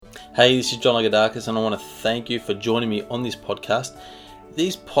Hey, this is John Lagodakis, and I want to thank you for joining me on this podcast.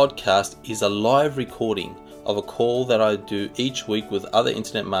 This podcast is a live recording of a call that I do each week with other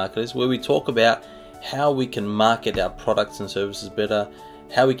internet marketers where we talk about how we can market our products and services better,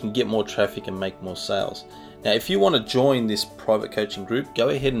 how we can get more traffic and make more sales. Now, if you want to join this private coaching group, go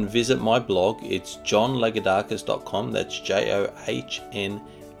ahead and visit my blog. It's johnlagodakis.com. That's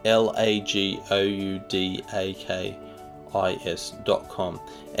JOHNLAGOUDAKIS.com.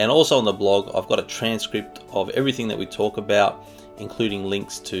 And also on the blog, I've got a transcript of everything that we talk about, including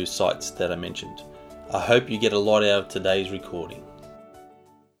links to sites that I mentioned. I hope you get a lot out of today's recording.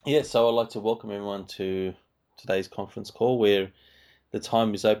 So I'd like to welcome everyone to today's conference call where the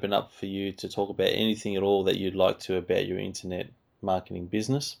time is open up for you to talk about anything at all that you'd like to about your internet marketing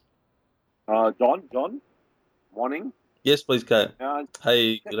business. John, morning. Yes, please go.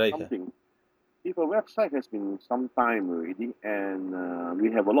 Hey, good day. If a website has been some time already and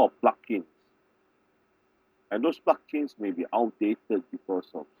we have a lot of plugins, and those plugins may be outdated because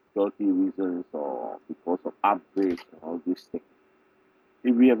of security reasons or because of upgrades and all these things.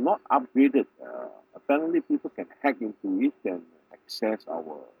 If we have not upgraded, apparently people can hack into it and access our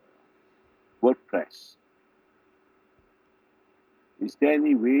WordPress. Is there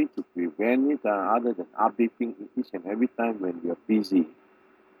any way to prevent it other than updating it each and every time when we are busy?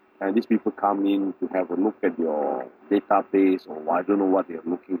 And these people come in to have a look at your database, or I don't know what they're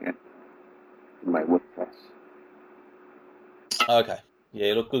looking at in my WordPress. Okay.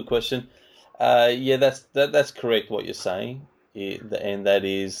 Yeah, look, good question. That's correct what you're saying. And that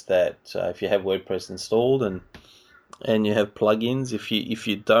is that if you have WordPress installed and you have plugins, if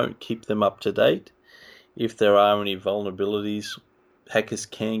you don't keep them up to date, if there are any vulnerabilities, hackers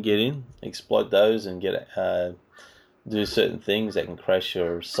can get in, exploit those, and get do certain things that can crash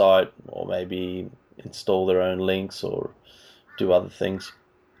your site, or maybe install their own links or do other things.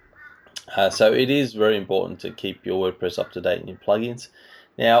 So it is very important to keep your WordPress up to date and your plugins.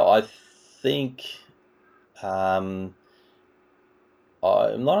 Now, I think I'm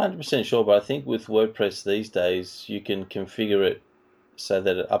not 100% sure, but I think with WordPress these days you can configure it so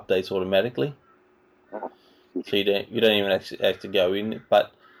that it updates automatically. So you don't even actually have to go in.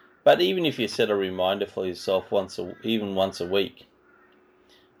 But even if you set a reminder for yourself once a week,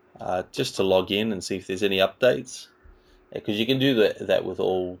 just to log in and see if there's any updates, because you can do that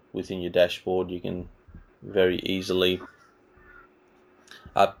within your dashboard. You can very easily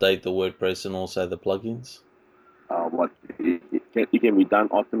update the WordPress and also the plugins. It can be done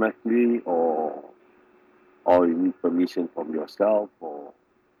automatically, or you need permission from yourself, or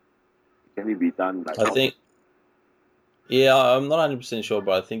can it be done like? I'm not 100% sure,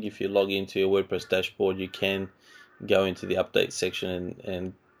 but I think if you log into your WordPress dashboard, you can go into the update section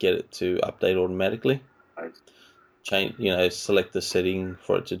and get it to update automatically. Select the setting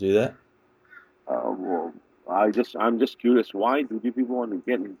for it to do that. I'm just curious. Why do people want to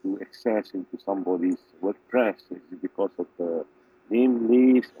get access into somebody's WordPress? Is it because of the name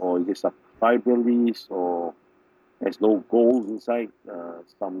list, or is it subscriber list, or there's no goals inside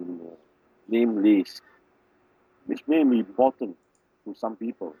some name list, which may be important to some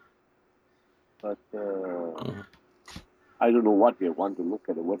people, but I don't know what they want to look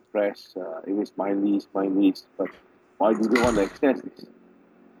at the WordPress. It is my list, but why do they want to access this?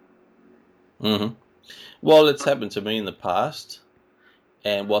 Mm-hmm. Well, it's happened to me in the past,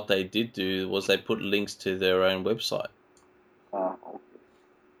 and what they did do was they put links to their own website. Okay.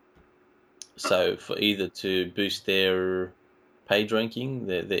 So for either to boost their page ranking,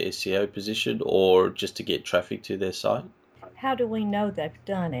 their SEO position, or just to get traffic to their site. How do we know they've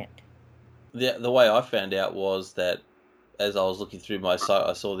done it? The way I found out was that as I was looking through my site,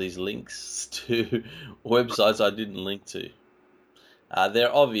 I saw these links to websites I didn't link to.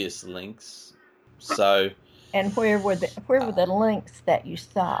 They're obvious links. And where were the links that you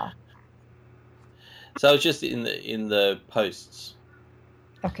saw? So it's just in the posts.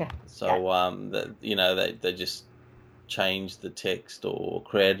 Okay. So they just changed the text or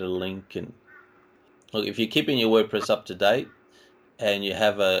created a link. And look, if you're keeping your WordPress up to date and you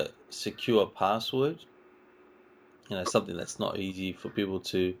have a secure password, something that's not easy for people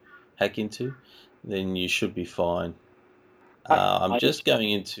to hack into, then you should be fine. I'm just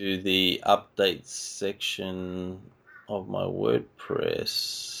going into the update section of my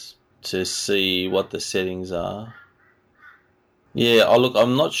WordPress to see what the settings are.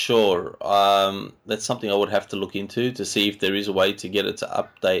 I'm not sure. That's something I would have to look into to see if there is a way to get it to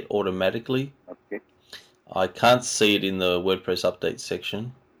update automatically. Okay. I can't see it in the WordPress update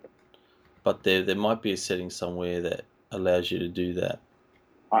section, but there might be a setting somewhere that allows you to do that.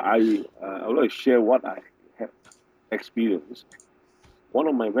 I would like to share what I have experienced. one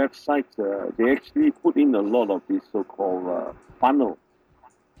of my websites, they actually put in a lot of these so-called funnel,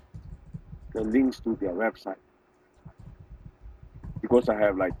 the links to their website. Because I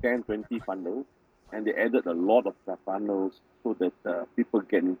have like 10, 20 funnels, and they added a lot of the funnels so that people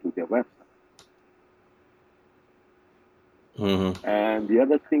get into their website. Mm-hmm. And the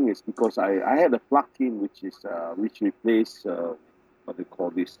other thing is because I had a plugin which replaced what they call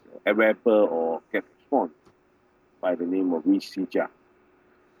this AdWrapper or GetResponse by the name of Reseja.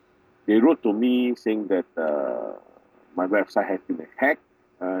 They wrote to me saying that my website had been hacked,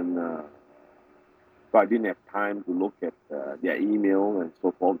 and so I didn't have time to look at their email and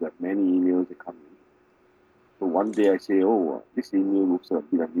so forth. There are many emails that come in. So one day I say, oh, this email looks a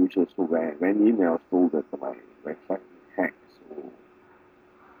bit unusual. So when I went in, I was told that my website was hacked.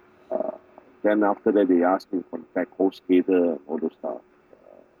 So then after that, they asked me to contact HostGator and all those stuff.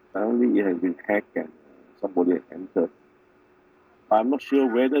 Apparently, it has been hacked and somebody has entered. I'm not sure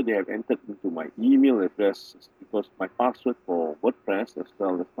whether they have entered into my email address because my password for WordPress as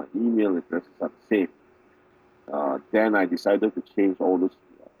well as my email addresses are the same. Then I decided to change all those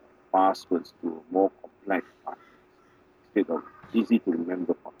passwords to more complex passwords instead of easy to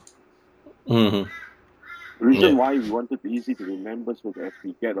remember passwords. Mm-hmm. The reason why we wanted it easy to remember so that as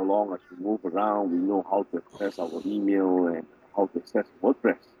we get along, as we move around, we know how to access our email and how to access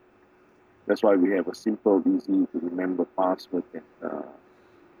WordPress. That's why we have a simple, easy to remember password and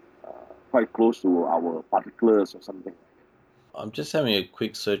quite close to our particulars or something. I'm just having a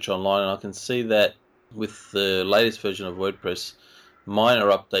quick search online, and I can see that with the latest version of WordPress, minor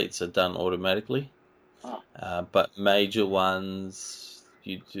updates are done automatically, but major ones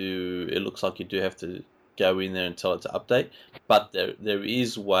it looks like you do have to go in there and tell it to update. But there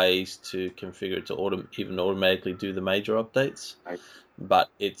is ways to configure it to even automatically do the major updates. Right. But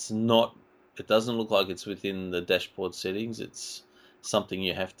it's not. It doesn't look like it's within the dashboard settings. It's something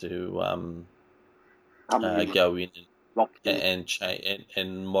you have to go in and change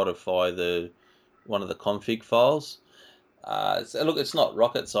and modify one of the config files. So look, it's not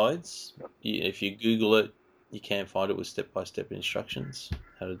rocket science. If you Google it, you can find it with step-by-step instructions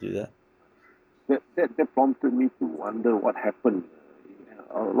how to do that. That prompted me to wonder what happened.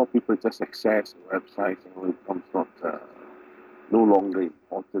 A lot of people just access websites and it becomes no longer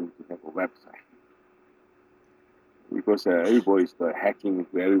important to have a website because everybody's hacking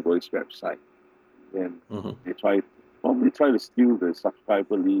into everybody's website. Then they try to steal the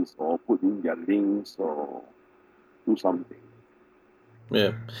subscriber list or put in their links or do something.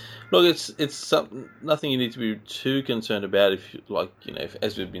 Yeah, look, it's nothing you need to be too concerned about. If you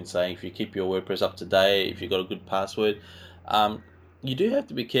as we've been saying, if you keep your WordPress up to date, if you've got a good password, you do have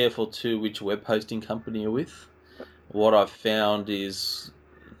to be careful too which web hosting company you're with. What I've found is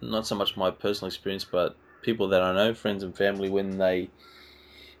not so much my personal experience, but people that I know, friends and family, when they're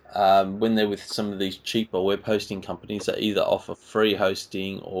with some of these cheaper web hosting companies that either offer free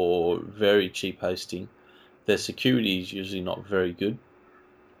hosting or very cheap hosting, their security is usually not very good.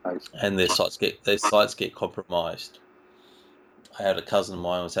 And their sites get compromised. I had a cousin of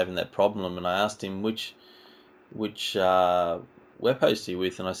mine who was having that problem, and I asked him which web host are you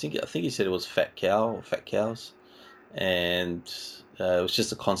with, and I think he said it was Fat Cow or Fat Cows, and it was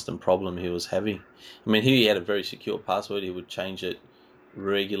just a constant problem he was having. I mean, he had a very secure password; he would change it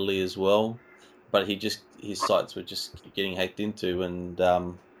regularly as well, but his sites were just getting hacked into, and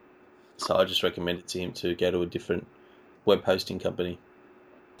so I just recommended to him to go to a different web hosting company.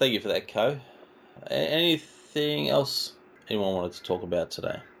 Thank you for that, Ko. Anything else anyone wanted to talk about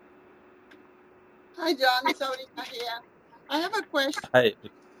today? Hi, John. It's Aurika here. I have a question. Hey.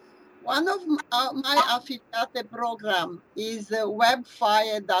 One of my affiliate program is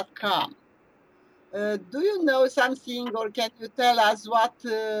webfire.com. Do you know something, or can you tell us what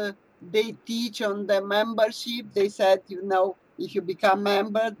they teach on the membership? They said, if you become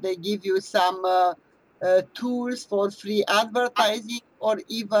member, they give you some tools for free advertising or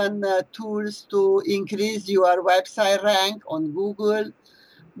even tools to increase your website rank on Google.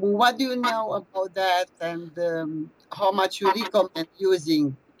 What do you know about that, and how much you recommend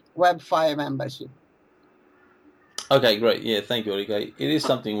using Webfire membership? Okay, great. Yeah, thank you, Ulrike. It is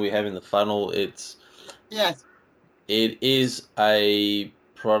something we have in the funnel. Yes. It is a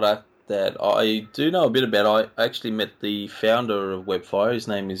product that I do know a bit about. I actually met the founder of Webfire. His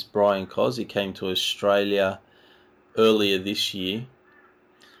name is Brian Cos. He came to Australia earlier this year,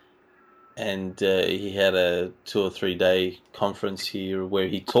 and he had a 2 or 3 day conference here where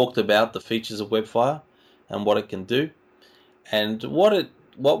he talked about the features of Webfire and what it can do. And what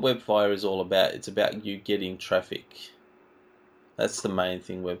Webfire is all about, it's about you getting traffic. That's the main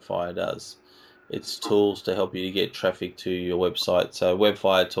thing Webfire does. It's tools to help you to get traffic to your website. So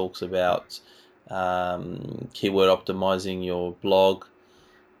Webfire talks about keyword optimizing your blog,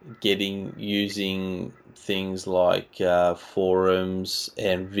 using things like forums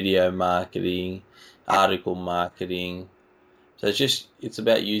and video marketing, article marketing. So it's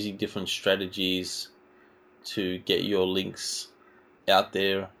about using different strategies to get your links out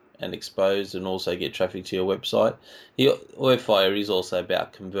there and exposed, and also get traffic to your website. Webfire is also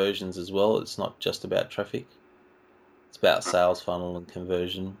about conversions as well. It's not just about traffic. It's about sales funnel and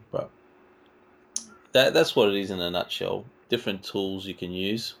conversion. But that's what it is in a nutshell. Different tools you can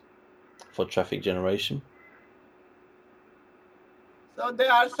use for traffic generation. So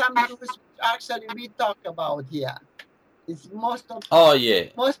there are some tools which actually we talk about here. It's most of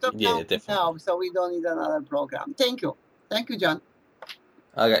definitely. now, so we don't need another program. Thank you, John.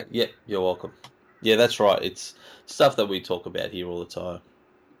 Okay, yeah, you're welcome. Yeah, that's right. It's stuff that we talk about here all the time.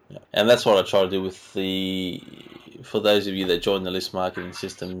 Yeah. And that's what I try to do with for those of you that join the list marketing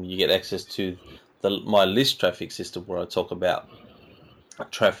system, you get access to my list traffic system where I talk about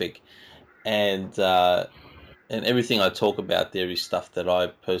traffic, and everything I talk about there is stuff that I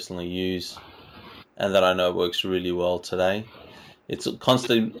personally use and that I know works really well today. It's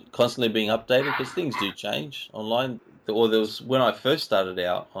constantly being updated because things do change online. Or there was, when I first started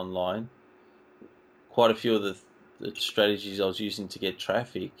out online, quite a few of the strategies I was using to get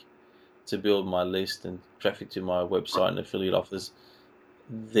traffic to build my list and traffic to my website and affiliate offers,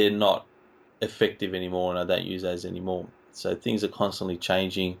 they're not effective anymore, and I don't use those anymore. So things are constantly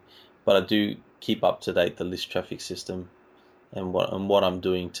changing, but I do keep up to date the list traffic system and what I'm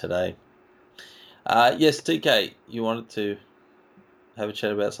doing today. Yes, TK, you wanted to have a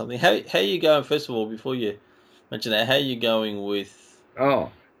chat about something. How are you going, first of all, before you mention that, how are you going with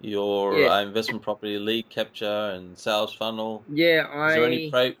your investment property lead capture and sales funnel? Yeah,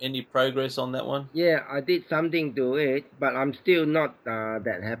 is there any progress on that one? Yeah, I did something to it, but I'm still not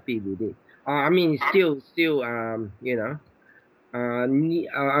that happy with it. I mean, still, you know,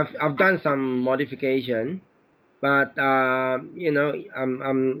 I've done some modification, but you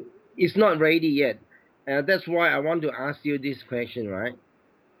know, it's not ready yet. That's why I want to ask you this question, right?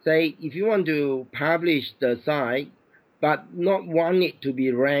 Say, if you want to publish the site, but not want it to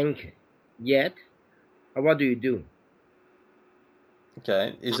be ranked yet, what do you do?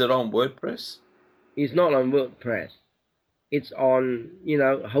 Okay, is it on WordPress? It's not on WordPress. It's on, you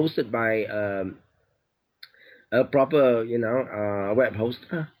know, hosted by a proper, you know, web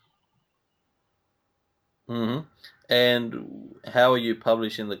hoster. Mm-hmm. And how are you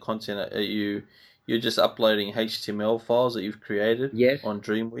publishing the content? You're just uploading HTML files that you've created on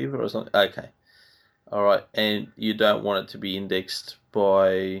Dreamweaver or something? Okay. All right. And you don't want it to be indexed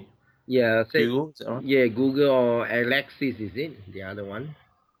by Google? Is that right? Yeah, Google or Alexis, is it? The other one?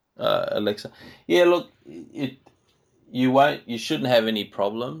 Alexa. Yeah, look, you shouldn't have any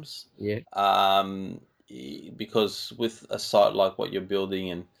problems. Yeah. Because with a site like what you're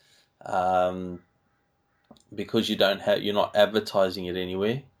building, and because you're not advertising it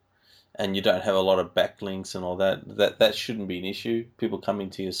anywhere, and you don't have a lot of backlinks and all that shouldn't be an issue. People coming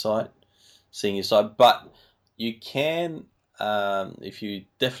to your site, seeing your site, but you can, if you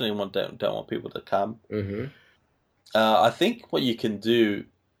definitely don't want people to come. Mm-hmm. I think what you can do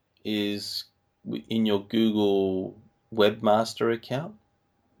is in your Google Webmaster account.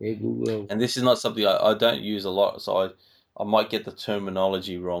 Yeah, Google. And this is not something I don't use a lot, so I might get the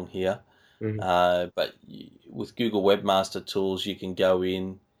terminology wrong here. Mm-hmm. But with Google Webmaster Tools, you can go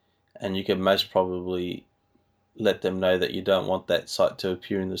in and you can most probably let them know that you don't want that site to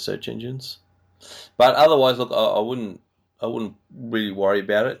appear in the search engines. But otherwise, look, I wouldn't really worry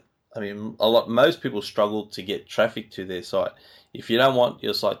about it. I mean, most people struggle to get traffic to their site. If you don't want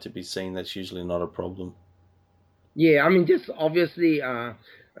your site to be seen, that's usually not a problem. Yeah, I mean, just obviously, you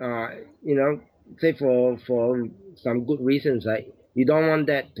know, say for some good reasons, right? You don't want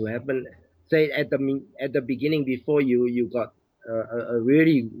that to happen. Say at the beginning, before you got a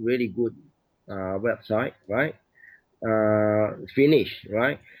really good website, right? Finish,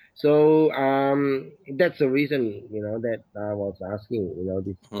 right? So that's the reason, you know, that I was asking, you know,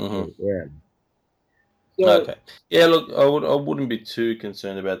 this. Mm-hmm. Yeah. So, okay. Yeah, look, I wouldn't be too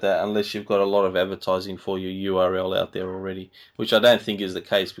concerned about that unless you've got a lot of advertising for your URL out there already, which I don't think is the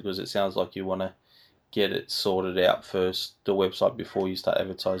case, because it sounds like you want to get it sorted out first, the website, before you start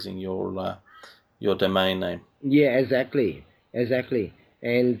advertising your domain name. Yeah, exactly.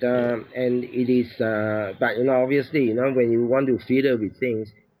 And it is, but you know, obviously, you know, when you want to fiddle with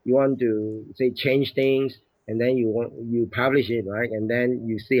things, you want to say change things, and then you publish it, right? And then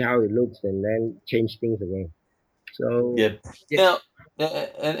you see how it looks, and then change things again. So yeah. Now,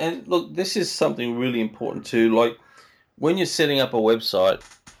 And look, this is something really important too. Like when you're setting up a website,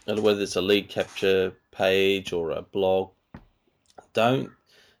 whether it's a lead capture page or a blog, don't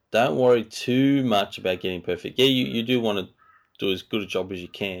worry too much about getting perfect. Yeah, you do want to do as good a job as you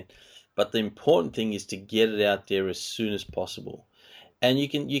can, but the important thing is to get it out there as soon as possible. And you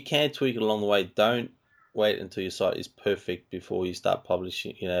can tweak it along the way. Don't wait until your site is perfect before you start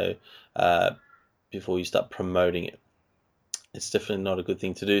publishing. Before you start promoting it. It's definitely not a good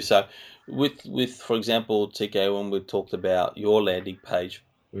thing to do. So, with for example, TK, when we talked about your landing page,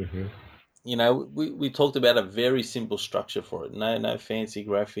 Mm-hmm. we talked about a very simple structure for it. No fancy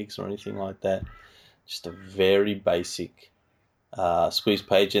graphics or anything like that. Just a very basic squeeze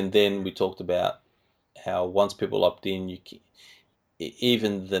page. And then we talked about how once people opt in,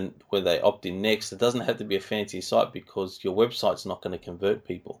 even then where they opt in next, it doesn't have to be a fancy site because your website's not going to convert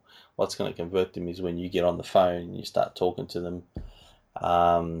people. What's going to convert them is when you get on the phone and you start talking to them.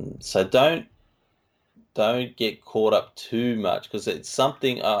 So don't get caught up too much because it's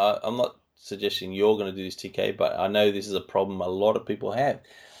something. I'm not suggesting you're going to do this, TK, but I know this is a problem a lot of people have.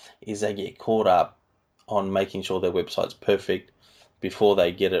 Is they get caught up on making sure their website's perfect before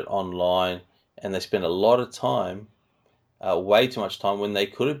they get it online, and they spend a lot of time. Way too much time when they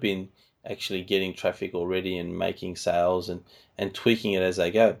could have been actually getting traffic already and making sales and tweaking it as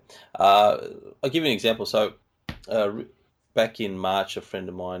they go. I'll give you an example. So back in March, a friend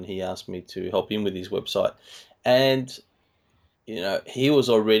of mine, he asked me to help him with his website. And, he was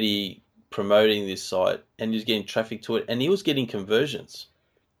already promoting this site and he was getting traffic to it and he was getting conversions.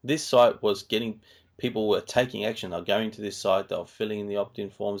 This site was getting, people were taking action. They were going to this site, they were filling in the opt-in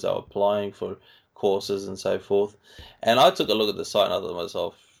forms, they were applying for courses and so forth. And I took a look at the site and I thought to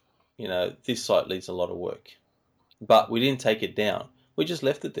myself, this site needs a lot of work. But we didn't take it down. We just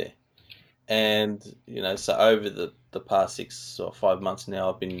left it there. And, so over the past 6 or 5 months now,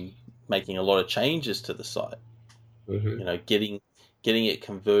 I've been making a lot of changes to the site. Mm-hmm. Getting it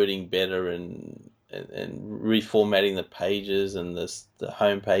converting better and reformatting the pages and the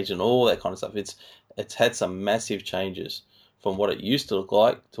home page and all that kind of stuff. It's had some massive changes from what it used to look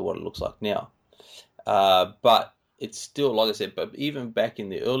like to what it looks like now. But it's still, like I said, but even back in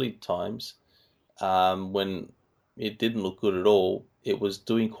the early times, when it didn't look good at all, it was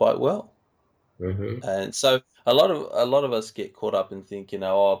doing quite well. Mm-hmm. And so a lot of us get caught up and think,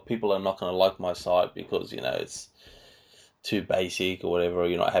 people are not going to like my site because, it's too basic or whatever, or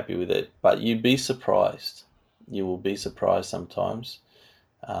you're not happy with it. But you'd be surprised. You will be surprised sometimes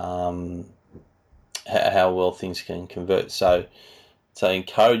how well things can convert. So I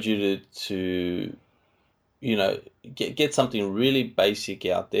encourage you to get something really basic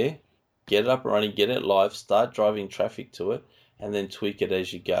out there, get it up and running, get it live, start driving traffic to it, and then tweak it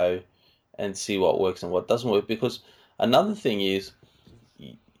as you go and see what works and what doesn't work. Because another thing is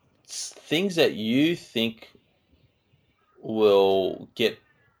things that you think will get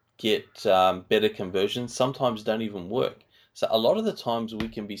better conversions sometimes don't even work. So a lot of the times we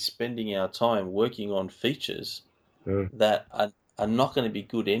can be spending our time working on features that are not going to be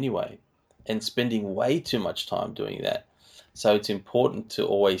good anyway, and spending way too much time doing that. So it's important to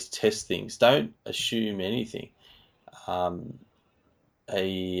always test things. Don't assume anything. My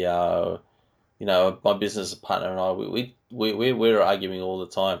business partner and I, we're arguing all the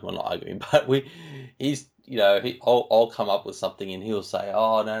time. Well, not arguing, but I'll come up with something and he'll say,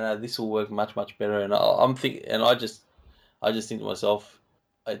 "Oh no, this will work much better." And I'm thinking, and I just think to myself,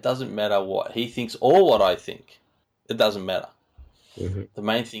 it doesn't matter what he thinks or what I think. It doesn't matter. Mm-hmm. The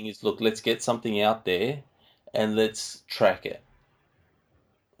main thing is, look, let's get something out there and let's track it.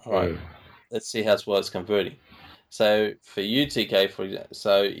 All right. Let's see how well it's converting. So for you, TK, for example,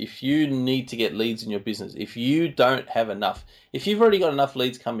 so if you need to get leads in your business, if you don't have enough, if you've already got enough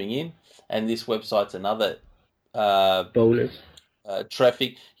leads coming in and this website's another bonus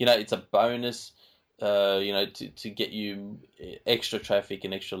traffic, it's a bonus, to get you extra traffic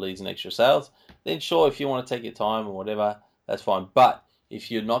and extra leads and extra sales, then sure, if you want to take your time or whatever, that's fine. But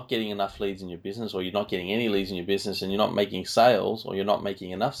if you're not getting enough leads in your business, or you're not getting any leads in your business, and you're not making sales, or you're not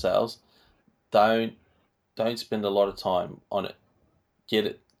making enough sales, don't spend a lot of time on it.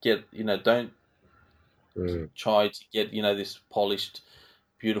 Don't try to get, this polished,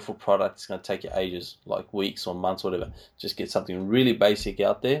 beautiful product. It's going to take you ages, like weeks or months, whatever. Just get something really basic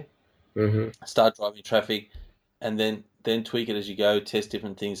out there. Mm-hmm. Start driving traffic, and then tweak it as you go. Test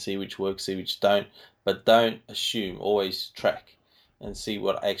different things, see which works, see which don't. But don't assume. Always track and see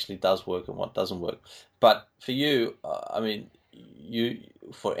what actually does work and what doesn't work. But for you,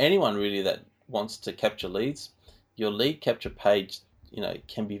 for anyone really that wants to capture leads, your lead capture page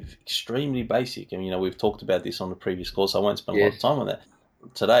can be extremely basic. And we've talked about this on the previous course. I won't spend a lot of time on that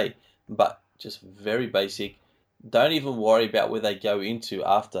today, but just very basic. Don't even worry about where they go into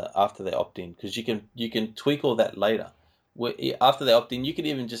after they opt in, because you can tweak all that later. After they opt in, you can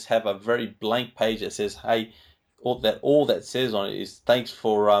even just have a very blank page that says, "Hey," all that says on it is thanks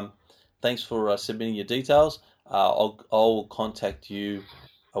for submitting your details. I'll contact you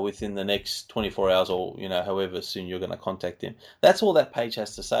within the next 24 hours, or however soon you're going to contact him. That's all that page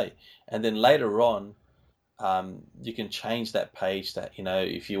has to say. And then later on, you can change that page. That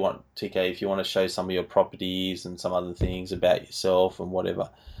if you want, TK, if you want to show some of your properties and some other things about yourself and whatever.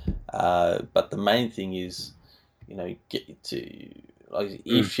 But the main thing is, get to.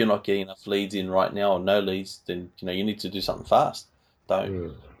 If you're not getting enough leads in right now, or no leads, then you need to do something fast.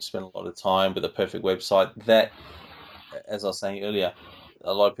 Don't spend a lot of time with a perfect website. That, as I was saying earlier,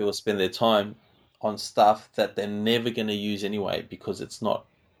 a lot of people spend their time on stuff that they're never going to use anyway, because it's not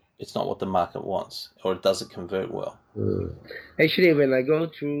what the market wants, or it doesn't convert well. Actually, when I go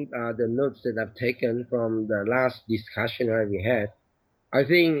through the notes that I've taken from the last discussion that we had, I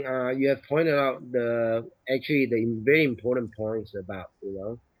think you have pointed out the very important points about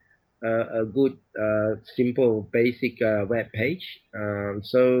a good simple basic web page.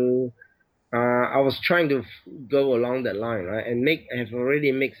 So I was trying to go along that line, right, and have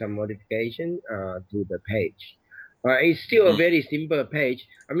already made some modification to the page. It's still a very simple page.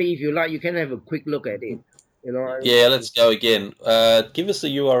 I mean, if you like, you can have a quick look at it. Yeah, let's go again. Give us the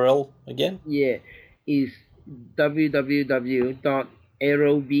URL again. Yeah, it's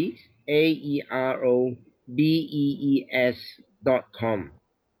www.aerobees.com.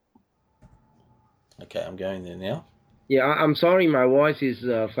 Okay, I'm going there now. Yeah, I'm sorry, my voice is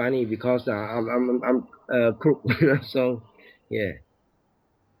funny because I'm crook, so yeah.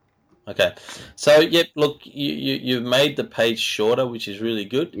 Okay, so look, you've made the page shorter, which is really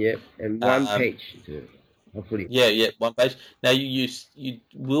good. Yep, and one page too, hopefully. Yeah, one page. Now you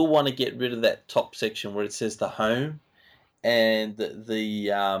will want to get rid of that top section where it says the home, and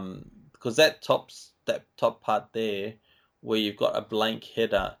the because that top part there where you've got a blank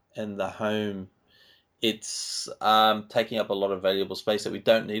header and the home, it's taking up a lot of valuable space that we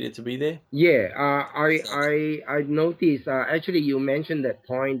don't need it to be there. Yeah, I noticed. Actually, you mentioned that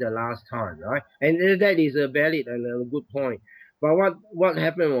point the last time, right? And that is a valid and a good point. But what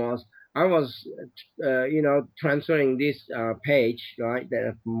happened was I was, transferring this page, right, that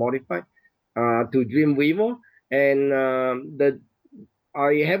I've modified to Dreamweaver, and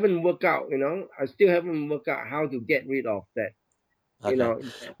I haven't worked out. I still haven't worked out how to get rid of that. Okay.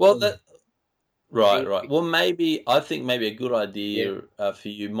 Well, that. Right. Well, I think maybe a good idea for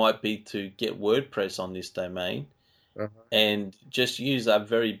you might be to get WordPress on this domain and just use a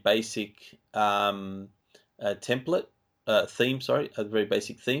very basic template theme. A very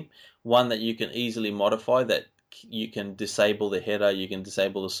basic theme, one that you can easily modify. That you can disable the header, you can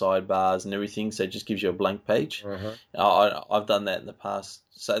disable the sidebars and everything. So it just gives you a blank page. I've done that in the past,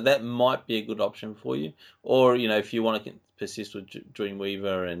 so that might be a good option for you. Or if you want to persist with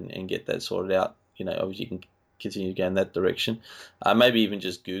Dreamweaver and get that sorted out. Obviously you can continue to go in that direction. Maybe even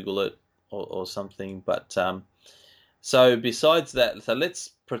just Google it or something. But so besides that, so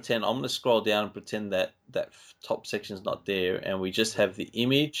let's pretend I'm going to scroll down and pretend that top section is not there, and we just have the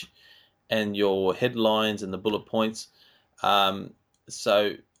image and your headlines and the bullet points.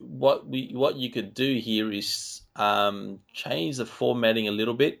 So what you could do here is change the formatting a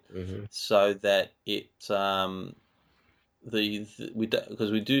little bit so that it because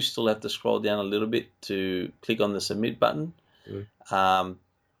we do still have to scroll down a little bit to click on the submit button.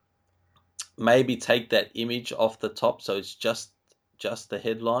 Maybe take that image off the top so it's just the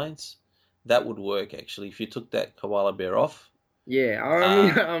headlines. That would work actually if you took that koala bear off. Yeah, I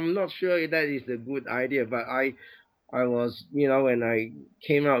mean, I'm not sure if that is a good idea, but I was, when I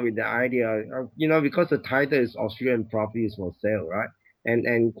came out with the idea, because the title is Australian Properties for Sale, right?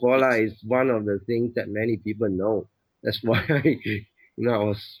 And koala is one of the things that many people know. That's why I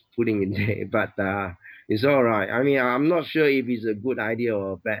was putting it there. But it's all right. I mean, I'm not sure if it's a good idea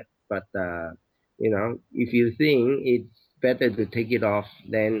or bad. But if you think it's better to take it off,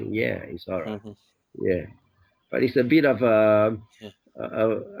 then yeah, it's all right. Yeah, but it's a bit of I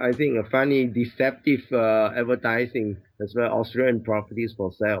think a funny, deceptive advertising as well. Australian Properties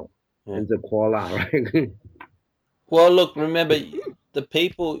for Sale and the koala, right? Well, look, remember the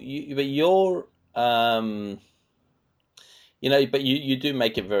people. But you do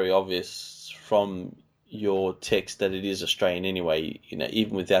make it very obvious from your text that it is Australian anyway,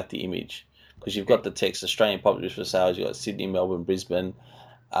 even without the image, because you've got the text Australian Properties for Sale, you've got Sydney, Melbourne, Brisbane.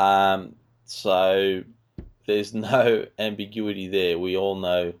 So there's no ambiguity there. We all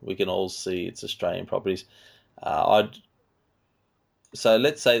know, we can all see it's Australian properties. So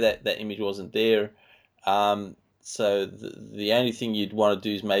let's say that image wasn't there. So the only thing you'd want to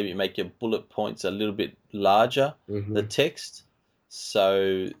do is maybe make your bullet points a little bit larger, the text,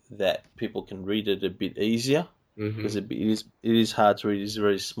 so that people can read it a bit easier, because it is hard to read. It's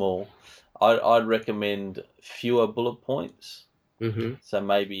very small. I'd recommend fewer bullet points. So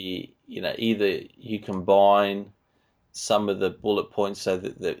maybe, either you combine some of the bullet points so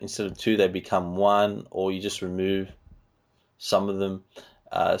that instead of 2 they become 1, or you just remove some of them.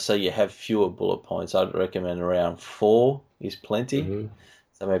 So you have fewer bullet points. I'd recommend around 4 is plenty.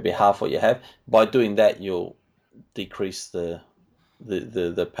 So maybe half what you have. By doing that, you'll decrease the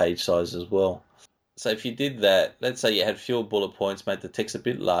page size as well. So if you did that, let's say you had fewer bullet points, made the text a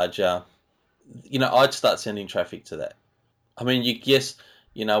bit larger, I'd start sending traffic to that. I mean,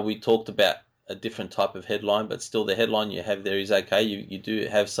 we talked about a different type of headline, but still the headline you have there is okay. You do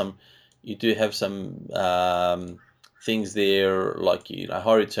have some things there, like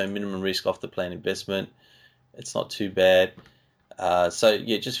high return, minimum risk, off the plan investment. It's not too bad. So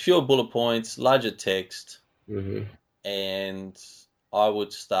yeah, just fewer bullet points, larger text, and I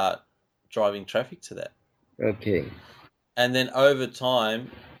would start driving traffic to that. Okay. And then over time,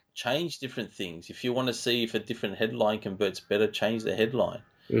 change different things. If you want to see if a different headline converts better, change the headline.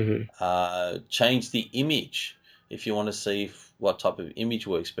 Change the image. If you want to see what type of image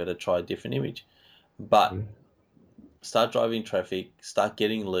works better, try a different image. But start driving traffic, start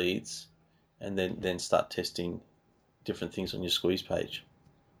getting leads, and then start testing different things on your squeeze page.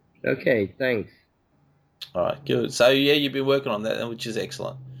 Okay, thanks. All right, good. So yeah, you've been working on that, which is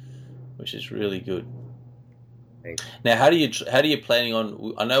excellent, which is really good. Thanks. Now, how do you planning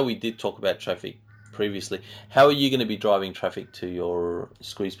on? I know we did talk about traffic previously. How are you going to be driving traffic to your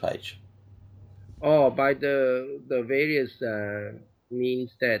squeeze page? Oh, by the various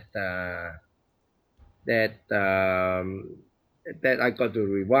means that I got to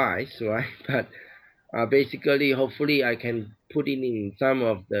revise, right? But basically, hopefully, I can put it in some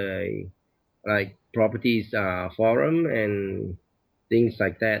of the properties forum and things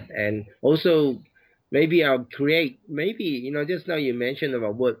like that, and also maybe I'll create, just now you mentioned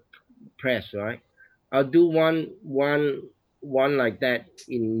about WordPress, right? I'll do one like that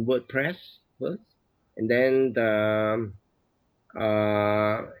in WordPress first, and then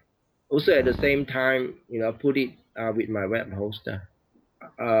also at the same time, put it with my web hoster.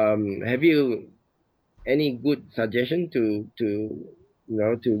 Have you any good suggestion to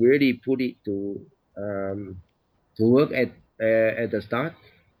really put it to work at the start?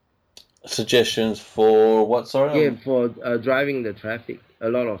 Suggestions for what? Sorry. Yeah, for driving the traffic, a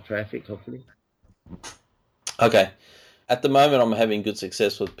lot of traffic, hopefully. Okay. At the moment, I'm having good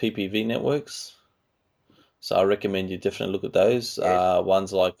success with PPV networks, so I recommend you definitely look at those. Yes.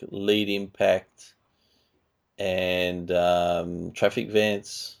 Ones like Lead Impact and Traffic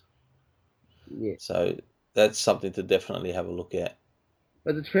Vents. Yeah. So that's something to definitely have a look at.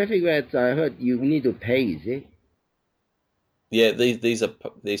 But the Traffic Vents, I heard you need to pay, is it? Yeah,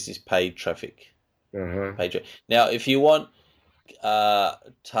 this is paid traffic. Uh-huh. Now, if you want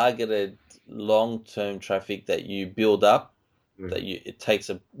targeted long-term traffic that you build up, it takes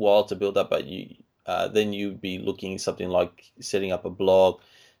a while to build up, but then you'd be looking at something like setting up a blog,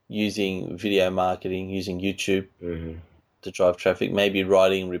 using video marketing, using YouTube to drive traffic, maybe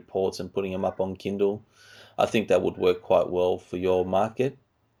writing reports and putting them up on Kindle. I think that would work quite well for your market,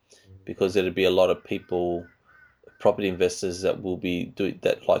 because there'd be a lot of people, property investors, that will be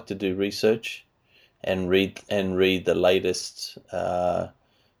that like to do research and read the latest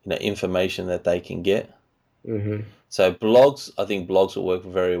information that they can get. So blogs, I think blogs will work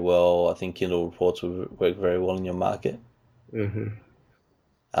very well. I think Kindle reports will work very well in your market. Even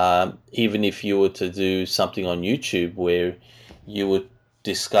if you were to do something on YouTube where you would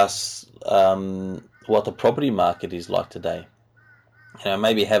discuss what the property market is like today.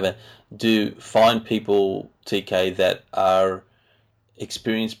 Maybe find people, TK, that are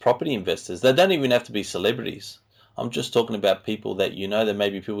experienced property investors. They don't even have to be celebrities. I'm just talking about people that that may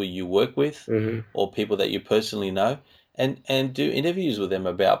be people you work with or people that you personally know, and do interviews with them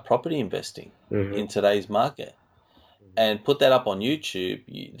about property investing in today's market, and put that up on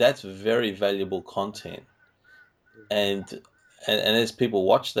YouTube. That's very valuable content. And as people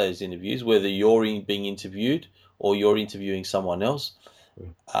watch those interviews, whether you're being interviewed or you're interviewing someone else,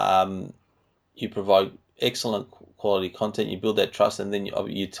 you provide excellent quality content, you build that trust, and then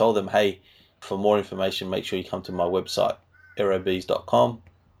you tell them, hey, for more information, make sure you come to my website, aerobees.com,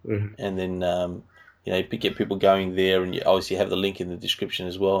 and then you get people going there, and you obviously have the link in the description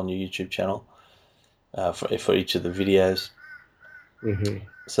as well on your YouTube channel. for each of the videos. Mm-hmm.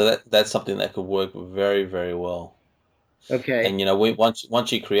 So that's something that could work very, very well. Okay. And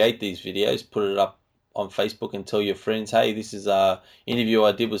once you create these videos, put it up on Facebook and tell your friends, hey, this is a interview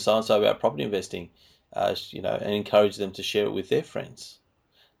I did with so and so about property investing. And encourage them to share it with their friends.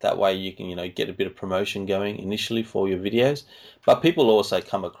 That way you can get a bit of promotion going initially for your videos. But people also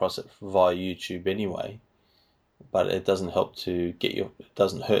come across it via YouTube anyway. But it doesn't hurt, to get your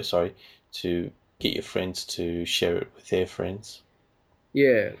friends to share it with their friends.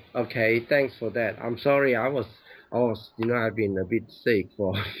 Yeah. Okay. Thanks for that. I'm sorry. I've been a bit sick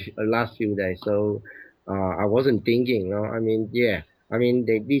for the last few days, so I wasn't thinking. I mean, yeah. I mean,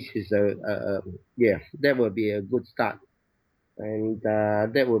 this is yeah. That would be a good start, and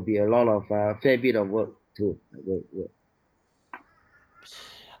that would be a lot of fair bit of work too.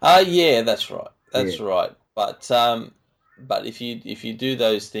 Yeah, that's right. Yeah. That's right. But if you do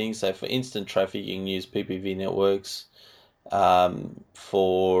those things, so for instant traffic, you can use PPV networks.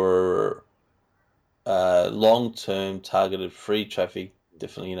 For long-term targeted free traffic,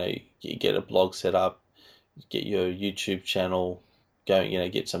 definitely, you get a blog set up, get your YouTube channel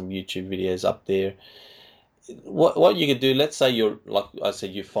going, get some YouTube videos up there. What you could do, let's say you're, like I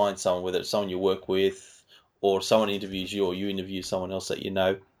said, you find someone, whether it's someone you work with or someone interviews you or you interview someone else that you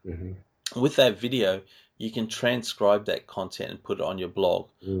know. Mm-hmm. With that video, you can transcribe that content and put it on your blog,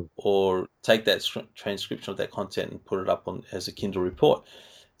 Mm. or take that transcription of that content and put it up on as a Kindle report.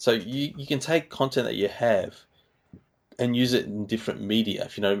 So you can take content that you have and use it in different media,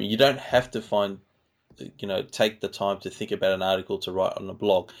 if you know what I mean. You don't have to take the time to think about an article to write on a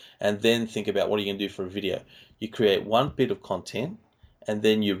blog and then think about what are you going to do for a video. You create one bit of content and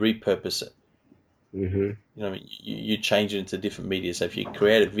then you repurpose it. Mm-hmm. You know what I mean? You change it into different media. So if you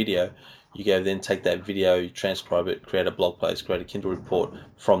create a video, you go then take that video, you transcribe it, create a blog post, create a Kindle report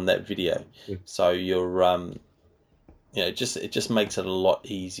from that video. Mm. So you're it just makes it a lot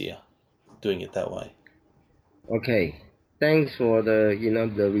easier doing it that way. Okay. Thanks for the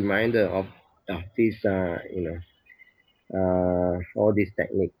the reminder of this all these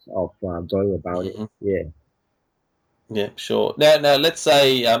techniques of going about it. Mm-hmm. Yeah. Yeah, sure. Now, let's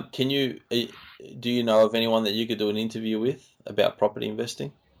say, do you know of anyone that you could do an interview with about property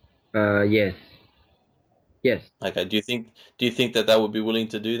investing? Yes. Yes. Okay. Do you think that they would be willing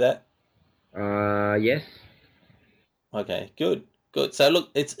to do that? Yes. Okay. Good. Good. So look,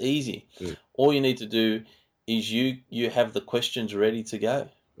 it's easy. Mm. All you need to do is you have the questions ready to go,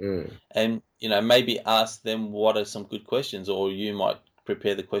 Mm. and maybe ask them what are some good questions, or you might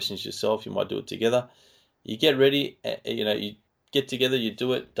prepare the questions yourself. You might do it together. You get ready. You get together. You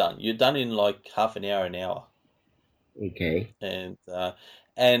do it. Done. You're done in like half an hour, an hour. Okay.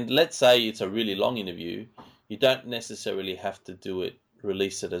 And let's say it's a really long interview, you don't necessarily have to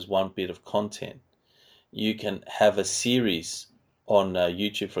release it as one bit of content. You can have a series on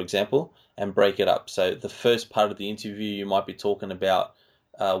YouTube, for example, and break it up. So the first part of the interview, you might be talking about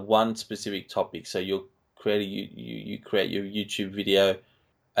one specific topic. So you create your YouTube video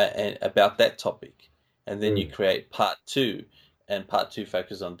and about that topic, and then you create part two, and part two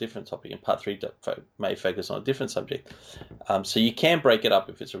focuses on a different topic, and part three may focus on a different subject. So you can break it up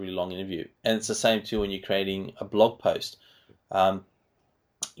if it's a really long interview, and it's the same too when you're creating a blog post.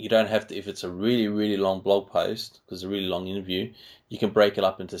 You don't have to, if it's a really, really long blog post, because it's a really long interview, you can break it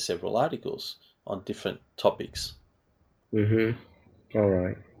up into several articles on different topics. Mm-hmm. All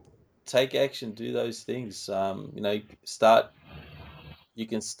right. Take action, do those things. You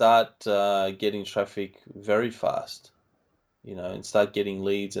can start getting traffic very fast, and start getting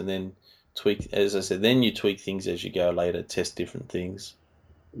leads, and then tweak, as I said, then you tweak things as you go later, test different things.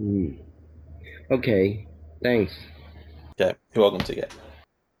 Mm. Okay. Thanks. Okay, you're welcome to get.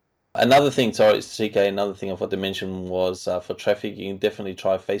 Another thing, sorry, CK, another thing I forgot to mention was for traffic, you can definitely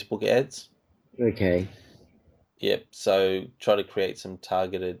try Facebook ads. Okay. Yep, so try to create some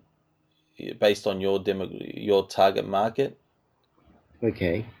targeted, based on your target market.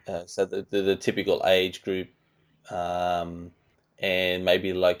 Okay. So the typical age group, and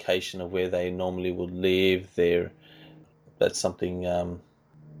maybe the location of where they normally would live there. That's something,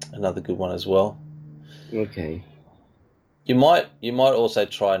 another good one as well. Okay. You might also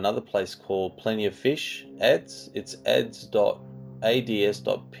try another place called Plenty of Fish Ads. It's ads.pof.com.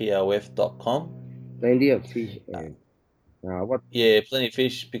 Plenty of fish. What? Yeah, Plenty of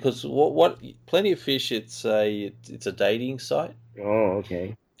Fish, because what Plenty of Fish, it's a dating site. Oh,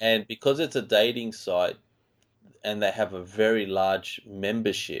 okay. And because it's a dating site and they have a very large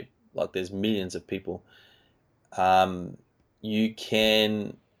membership, like there's millions of people, you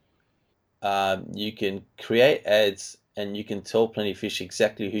can create ads and you can tell Plenty of Fish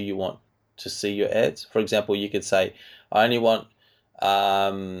exactly who you want to see your ads. For example, you could say, I only want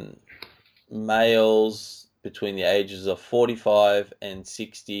males between the ages of 45 and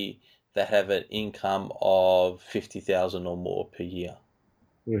 60 that have an income of 50,000 or more per year,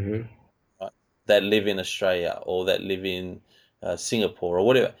 Mm-hmm. right? That live in Australia or that live in Singapore or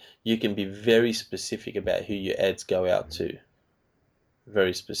whatever. You can be very specific about who your ads go out to.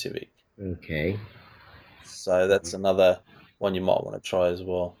 Very specific. Okay. So that's another one you might want to try as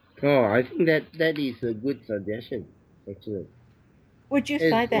well. Oh, I think that is a good suggestion, actually. Would you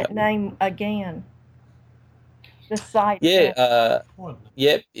say that name again? The site. Yeah,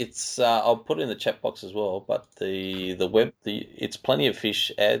 yep. It's I'll put it in the chat box as well. But it's Plenty of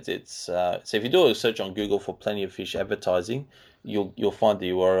Fish ads. It's so if you do a search on Google for Plenty of Fish advertising, you'll find the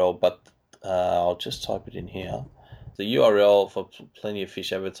URL. But I'll just type it in here. The URL for Plenty of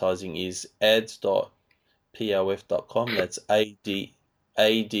Fish advertising is ads.pof.com. That's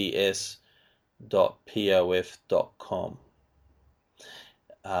ads.pof.com.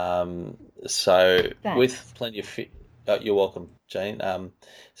 So Thanks. with Plenty of Fish, you're welcome, Jane.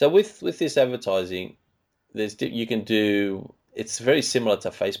 So with this advertising, you can do. It's very similar to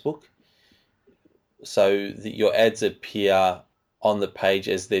Facebook. So your ads appear on the page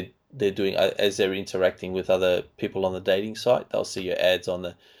as they're interacting with other people on the dating site. They'll see your ads on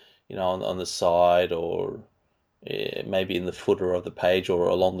the, on the side or maybe in the footer of the page or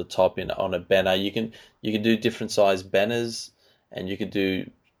along the top on a banner. You can do different size banners. And you can do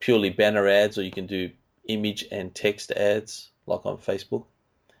purely banner ads, or you can do image and text ads, like on Facebook.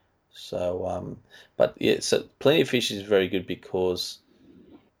 So, but yeah, so Plenty of Fish is very good because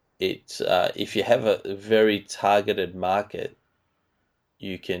if you have a very targeted market,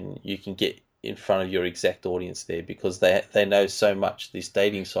 you can get in front of your exact audience there because they know so much. This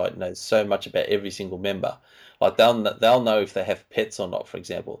dating site knows so much about every single member. Like they'll know if they have pets or not, for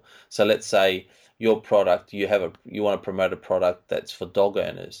example. So let's say your product, you want to promote a product that's for dog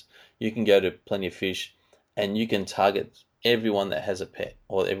owners. You can go to Plenty of Fish, and you can target everyone that has a pet,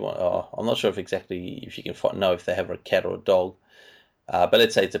 or everyone. I'm not sure if you can know if they have a cat or a dog, but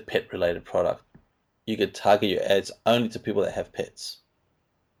let's say it's a pet-related product. You could target your ads only to people that have pets.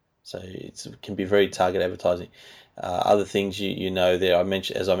 So it can be very target advertising. Other things there,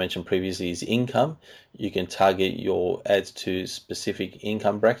 as I mentioned previously, is income. You can target your ads to specific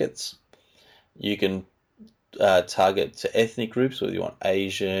income brackets. You can target to ethnic groups, whether you want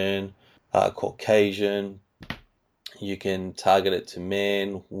Asian, Caucasian. You can target it to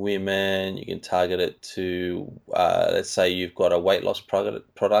men, women. You can target it to, let's say you've got a weight loss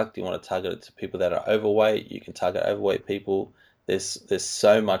product. You want to target it to people that are overweight. You can target overweight people. There's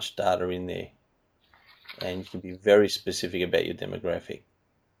so much data in there, and you can be very specific about your demographic.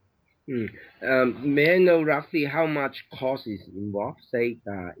 May I know roughly how much cost is involved, say,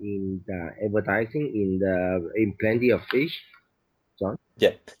 in the advertising in Plenty of Fish, John?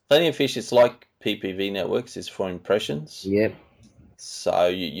 Yeah, Plenty of Fish is like PPV networks. It's for impressions. Yep. So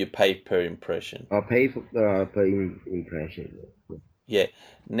you pay per impression. Or pay per impression. Yeah.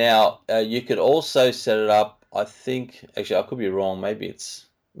 Now you could also set it up. I think actually I could be wrong. Maybe it's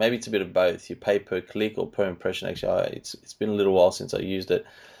a bit of both. You pay per click or per impression. Actually, it's been a little while since I used it.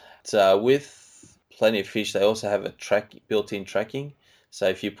 So with Plenty of Fish, they also have a built-in tracking. So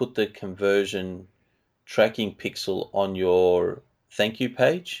if you put the conversion tracking pixel on your thank you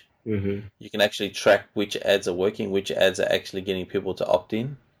page, mm-hmm. you can actually track which ads are working, which ads are actually getting people to opt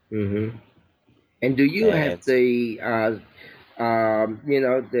in. Mm-hmm. And do you have the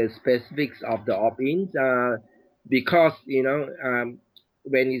the specifics of the opt-ins? Because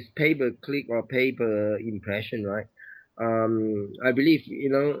when it's pay per click or pay per impression, right? I believe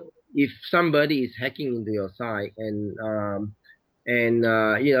if somebody is hacking into your site and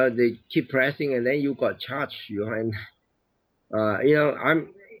they keep pressing and then you got charged, and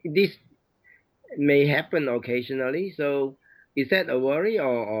this may happen occasionally. So is that a worry,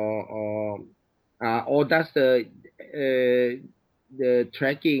 or does the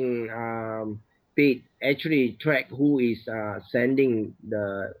tracking bit actually track who is sending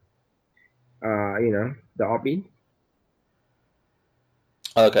the the opt-in?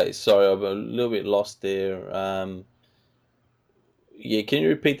 Okay, sorry, I'm a little bit lost there. Yeah, can you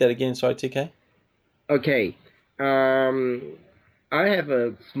repeat that again? Sorry, TK. Okay. I have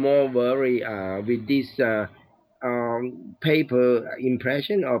a small worry with this pay per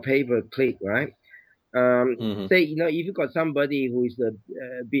impression or pay per click, right? Say if you got somebody who is a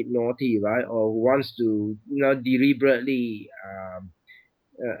bit naughty, right, or who wants to deliberately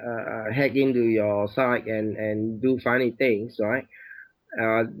hack into your site and do funny things, right?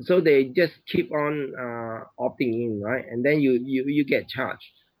 So they just keep on opting in, right? And then you get charged.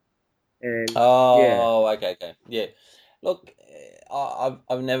 And yeah, Oh, okay. Yeah. Look,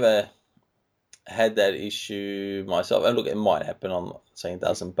 I've never had that issue myself. And look, it might happen. I'm not saying it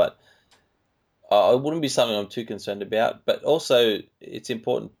doesn't, but it wouldn't be something I'm too concerned about. But also, it's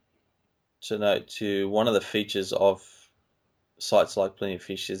important to note too, one of the features of sites like Plenty of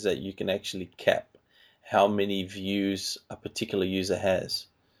Fish is that you can actually cap how many views a particular user has.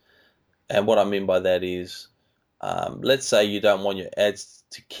 And what I mean by that is, let's say you don't want your ads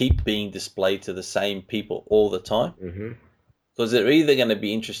to keep being displayed to the same people all the time, mm-hmm. because they're either going to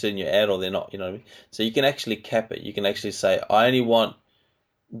be interested in your ad or they're not. You know what I mean? So you can actually cap it. You can actually say, I only want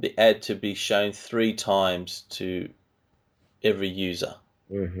the ad to be shown 3 times to every user.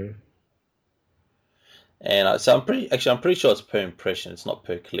 Mm-hmm. And so I'm pretty sure it's per impression. It's not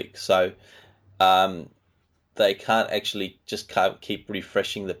per click. So they can't actually just keep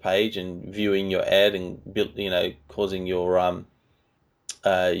refreshing the page and viewing your ad and causing your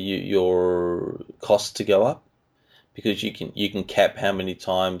costs to go up, because you can cap how many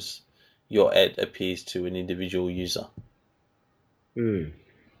times your ad appears to an individual user.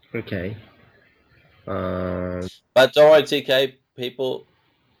 Okay. But don't worry, TK, people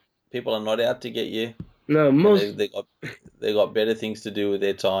are not out to get you. No, they got better things to do with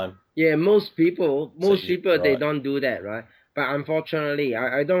their time. Yeah, most people Right. they don't do that, right? But unfortunately,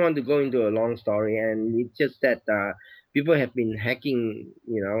 I don't want to go into a long story, and it's just that people have been hacking,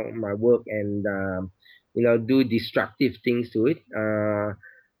 my work and do destructive things to it.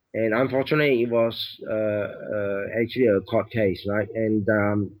 And unfortunately, it was actually a court case, right? And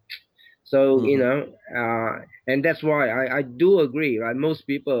so and that's why I do agree, right? Most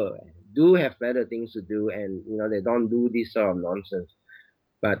people do have better things to do, and they don't do this sort of nonsense.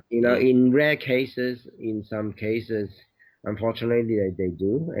 But in rare cases, in some cases, unfortunately, they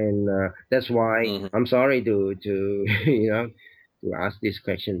do, and that's why I'm sorry to to ask this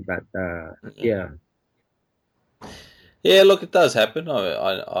question. But yeah. Yeah, look, it does happen.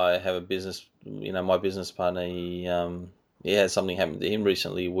 I have a business, my business partner. He had something happen to him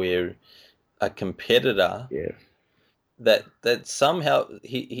recently where a competitor that somehow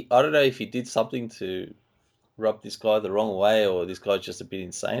he I don't know if he did something to rub this guy the wrong way, or this guy's just a bit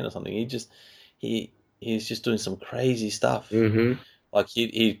insane or something. He's just doing some crazy stuff. Mm-hmm. Like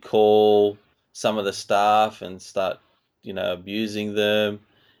he'd call some of the staff and start abusing them,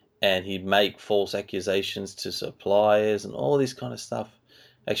 and he'd make false accusations to suppliers and all this kind of stuff.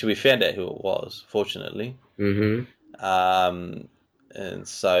 Actually, we found out who it was, fortunately. Mm-hmm. And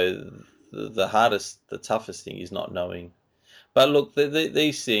so the toughest thing is not knowing. But look,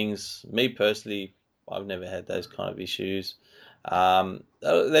 these things, me personally, I've never had those kind of issues.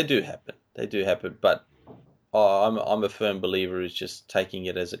 They do happen. But I'm a firm believer is just taking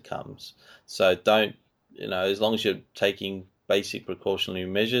it as it comes. So don't, as long as you're taking basic precautionary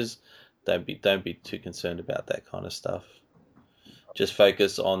measures, don't be too concerned about that kind of stuff. Just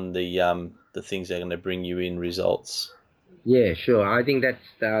focus on the things that are going to bring you in results. Yeah, sure. I think that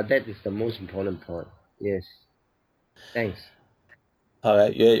is the most important point. Yes. Thanks. All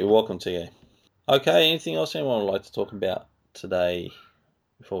right. Yeah, you're welcome, TA. Okay. Anything else anyone would like to talk about today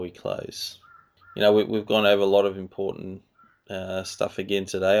before we close? We've gone over a lot of important stuff again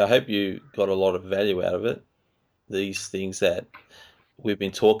today. I hope you got a lot of value out of it. These things that we've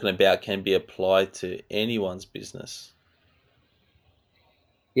been talking about can be applied to anyone's business.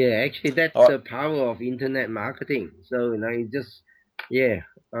 Yeah, actually, that's the power of internet marketing. So it just it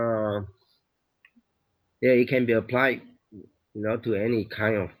can be applied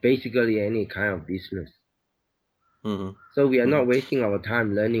to basically any kind of business. Mm-hmm. So we are not wasting our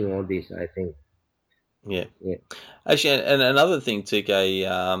time learning all this, I think. Yeah. Actually, and another thing,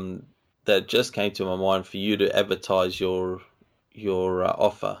 TK, that just came to my mind for you to advertise your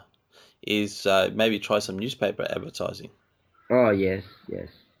offer is maybe try some newspaper advertising. Oh, yes.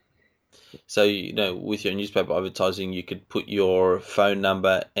 So, with your newspaper advertising, you could put your phone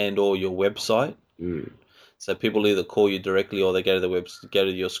number and or your website. So people either call you directly or they go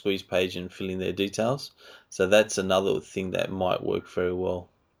to your squeeze page and fill in their details. So that's another thing that might work very well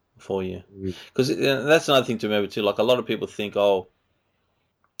for you. Because that's another thing to remember too. Like a lot of people think, a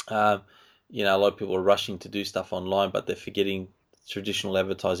lot of people are rushing to do stuff online, but they're forgetting traditional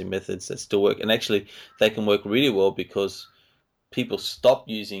advertising methods that still work. And actually, they can work really well because people stop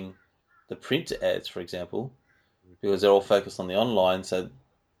using the print ads, for example, because they're all focused on the online. So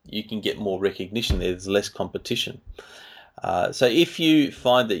you can get more recognition there. There's less competition. So if you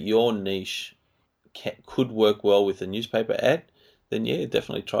find that your niche could work well with a newspaper ad, then yeah,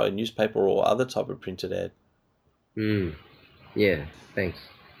 definitely try a newspaper or other type of printed ad. Yeah, thanks.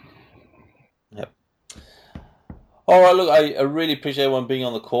 Yep. All right, look, I really appreciate everyone being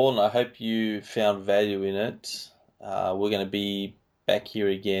on the call, and I hope you found value in it. We're going to be back here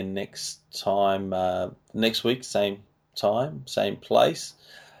again next week, same time, same place.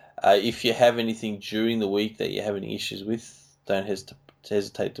 If you have anything during the week that you have any issues with, don't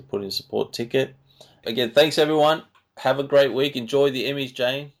hesitate to put in a support ticket. Again, thanks everyone. Have a great week. Enjoy the Emmys,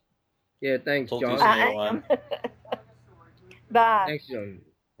 Jane. Yeah, thanks, Talk to you John. soon, everyone. Bye. Thanks, John.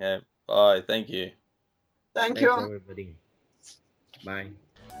 Yeah, bye. Thank you. Thank Thanks, you. everybody. Bye.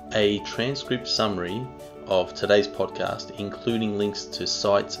 A transcript summary of today's podcast, including links to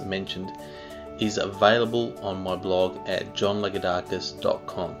sites mentioned, is available on my blog at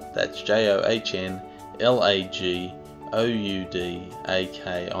johnlagoudakis.com. That's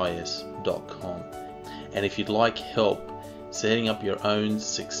JohnLagoudakis.com. And if you'd like help setting up your own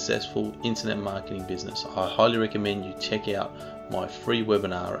successful internet marketing business, I highly recommend you check out my free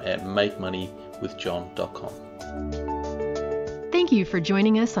webinar at makemoneywithjohn.com. Thank you for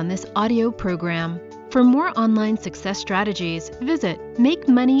joining us on this audio program. For more online success strategies, visit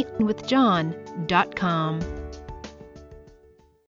MakeMoneyWithJohn.com.